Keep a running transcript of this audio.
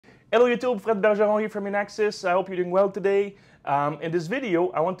Hello YouTube, Fred Bergeron here from Inaxsys. I hope you're doing well today. In this video,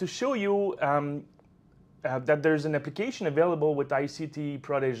 I want to show you that there's an application available with ICT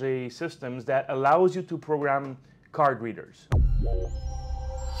Protege systems that allows you to program card readers.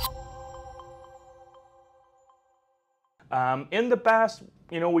 In the past,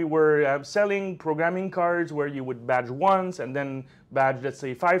 we were selling programming cards where you would badge once and then badge, let's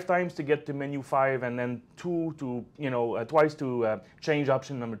say, 5 times to get to menu 5 and then twice to change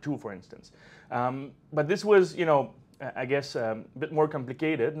option number 2, for instance. But this was, I guess, a bit more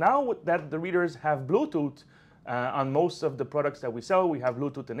complicated. Now that the readers have Bluetooth on most of the products that we sell, we have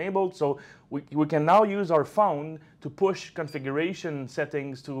Bluetooth enabled, so we can now use our phone to push configuration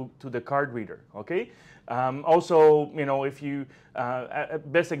settings to the card reader, okay? Also, if you,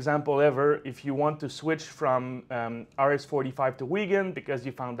 best example ever, if you want to switch from RS-45 to Wigan because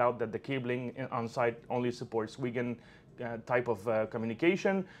you found out that the cabling on site only supports Wigan type of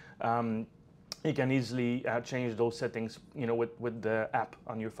communication, you can easily change those settings, with the app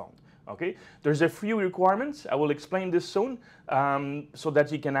on your phone. Okay, there's a few requirements. I will explain this soon so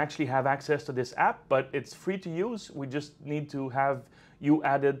that you can actually have access to this app, but it's free to use. We just need to have you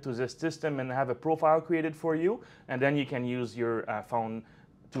added to the system and have a profile created for you, and then you can use your phone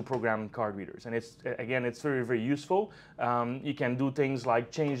to program card readers. And it's very, very useful. You can do things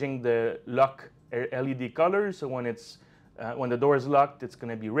like changing the lock LED colors, so when the door is locked, it's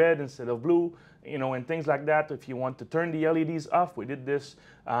going to be red instead of blue, and things like that. If you want to turn the LEDs off, we did this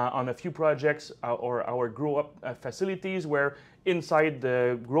on a few projects or our grow-up facilities where inside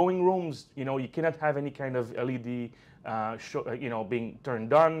the growing rooms, you cannot have any kind of LED, being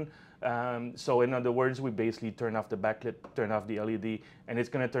turned on. So in other words, we basically turn off the backlit, turn off the LED, and it's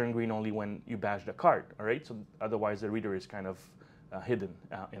going to turn green only when you badge the card, all right? So otherwise, the reader is kind of hidden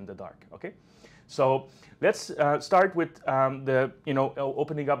in the dark, okay? So let's start with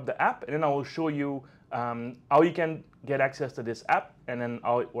opening up the app, and then I will show you how you can get access to this app and then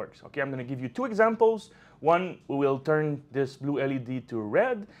how it works. Okay, I'm going to give you 2 examples. One, we will turn this blue LED to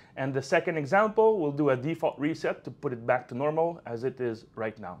red, and the second example, we'll do a default reset to put it back to normal as it is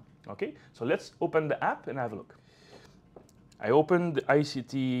right now. Okay, so let's open the app and have a look. I opened the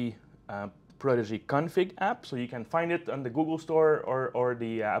ICT Protege Config App, so you can find it on the Google Store or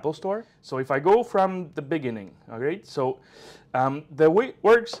the Apple Store. So if I go from the beginning, all right, so the way it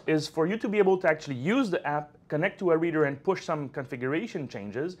works is for you to be able to actually use the app, connect to a reader and push some configuration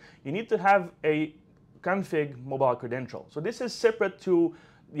changes, you need to have a config mobile credential. So this is separate to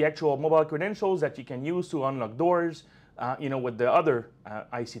the actual mobile credentials that you can use to unlock doors, with the other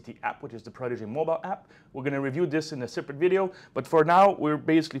ICT app, which is the Protege mobile app. We're going to review this in a separate video, but for now, we're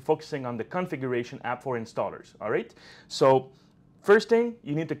basically focusing on the configuration app for installers, all right? So first thing,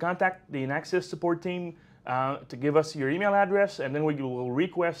 you need to contact the Inaxsys support team to give us your email address, and then we will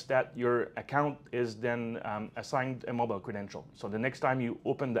request that your account is then assigned a mobile credential. So the next time you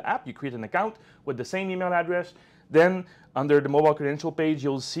open the app, you create an account with the same email address. Then under the mobile credential page,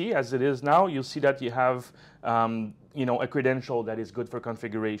 you'll see, as it is now, you'll see that you have a credential that is good for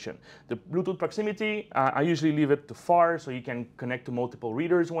configuration. The Bluetooth proximity, I usually leave it to far so you can connect to multiple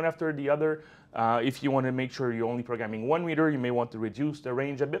readers one after the other. If you want to make sure you're only programming one reader, you may want to reduce the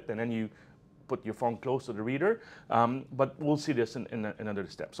range a bit, and then you put your phone close to the reader. But we'll see this in another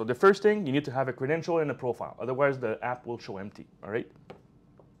step. So the first thing, you need to have a credential and a profile. Otherwise, the app will show empty, all right?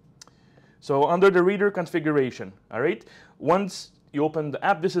 So under the reader configuration, all right, once you open the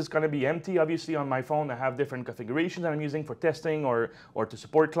app, this is going to be empty. Obviously, on my phone, I have different configurations that I'm using for testing or to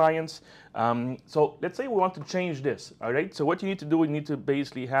support clients. So let's say we want to change this, all right? So what you need to do, you need to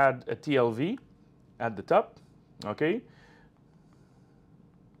basically add a TLV at the top, okay?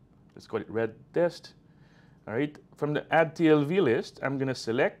 Let's call it red test, all right? From the add TLV list, I'm going to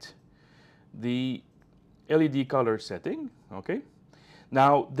select the LED color setting, okay?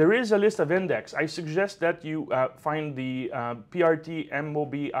 Now, there is a list of index. I suggest that you find the PRT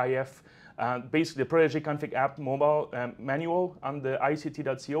MOBIF, basically the Protege Config App mobile manual on the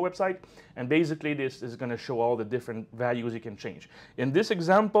ICT.co website. And basically, this is going to show all the different values you can change. In this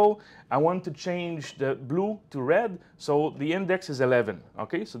example, I want to change the blue to red, so the index is 11.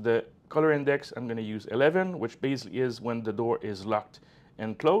 Okay, so the color index, I'm going to use 11, which basically is when the door is locked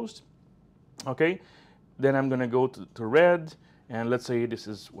and closed. Okay, then I'm going to go to red. And let's say this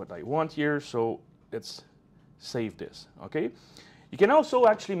is what I want here, so let's save this, okay? You can also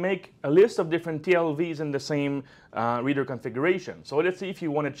actually make a list of different TLVs in the same reader configuration. So let's say if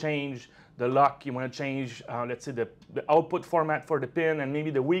you want to change the lock, you want to change, let's say the output format for the pin and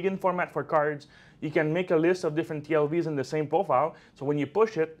maybe the Wigan format for cards, you can make a list of different TLVs in the same profile. So when you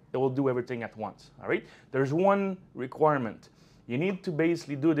push it, it will do everything at once, all right? There's one requirement. you need to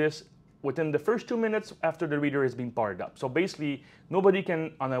basically do this within the first 2 minutes after the reader is being powered up. So basically, nobody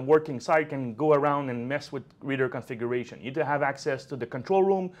can, on a working site, can go around and mess with reader configuration. You need to have access to the control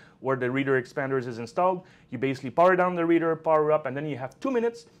room where the reader expanders is installed. You basically power down the reader, power up, and then you have 2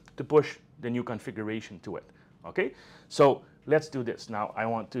 minutes to push the new configuration to it. Okay, so let's do this. Now I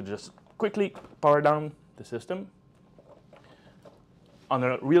want to just quickly power down the system. On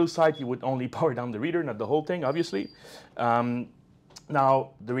a real site, you would only power down the reader, not the whole thing, obviously. Now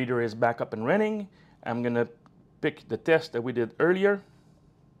the reader is back up and running. I'm gonna pick the test that we did earlier.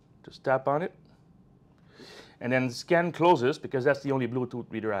 Just tap on it. And then scan closes, because that's the only Bluetooth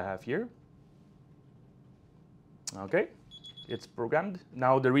reader I have here. Okay, it's programmed.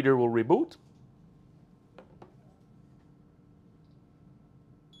 Now the reader will reboot.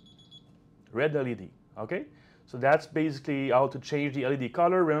 Red LED, okay? So that's basically how to change the LED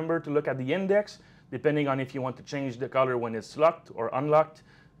color. Remember to look at the index, depending on if you want to change the color when it's locked or unlocked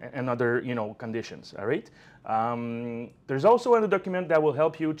and other, conditions, all right? There's also another document that will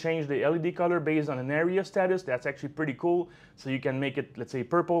help you change the LED color based on an area status. That's actually pretty cool. So you can make it, let's say,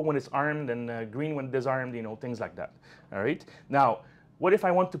 purple when it's armed and green when disarmed, things like that, all right? Now, what if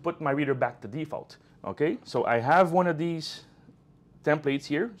I want to put my reader back to default, okay? So I have one of these templates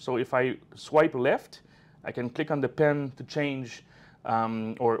here. So if I swipe left, I can click on the pen to change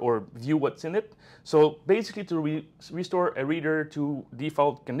or view what's in it. So basically, to restore a reader to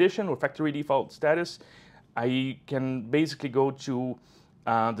default condition or factory default status, I can basically go to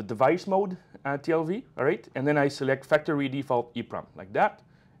the device mode TLV, all right? And then I select factory default EEPROM like that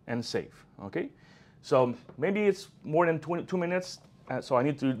and save, okay? So maybe it's more than 2 minutes, so I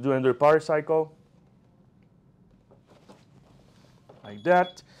need to do another power cycle like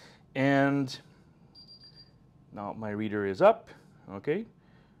that. And now my reader is up, okay?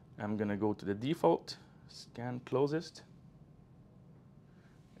 I'm gonna go to the default, scan closest,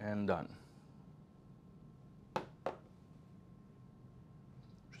 and done.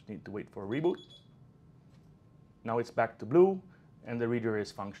 Just need to wait for a reboot. Now it's back to blue, and the reader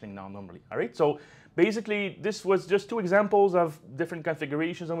is functioning now normally, all right? So basically, this was just 2 examples of different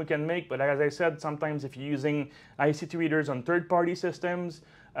configurations that we can make, but as I said, sometimes if you're using ICT readers on third-party systems,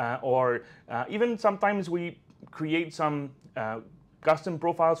 or even sometimes we create some custom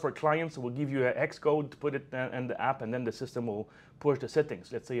profiles for clients. So we'll give you a hex code to put it in the app, and then the system will push the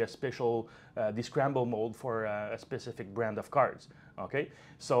settings. Let's say a special descramble mode for a specific brand of cards. Okay,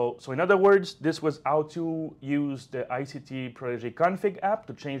 so in other words, this was how to use the ICT Protege Config app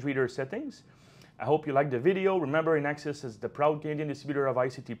to change reader settings. I hope you liked the video. Remember, Inaxsys is the proud Canadian distributor of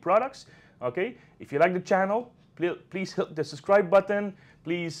ICT products. Okay, if you like the channel, please hit the subscribe button.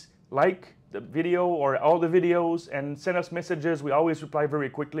 Please like the video or all the videos and send us messages. We always reply very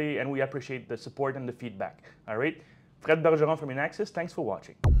quickly, and we appreciate the support and the feedback. All right, Fred Bergeron from Inaxsys. Thanks for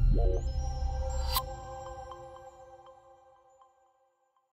watching.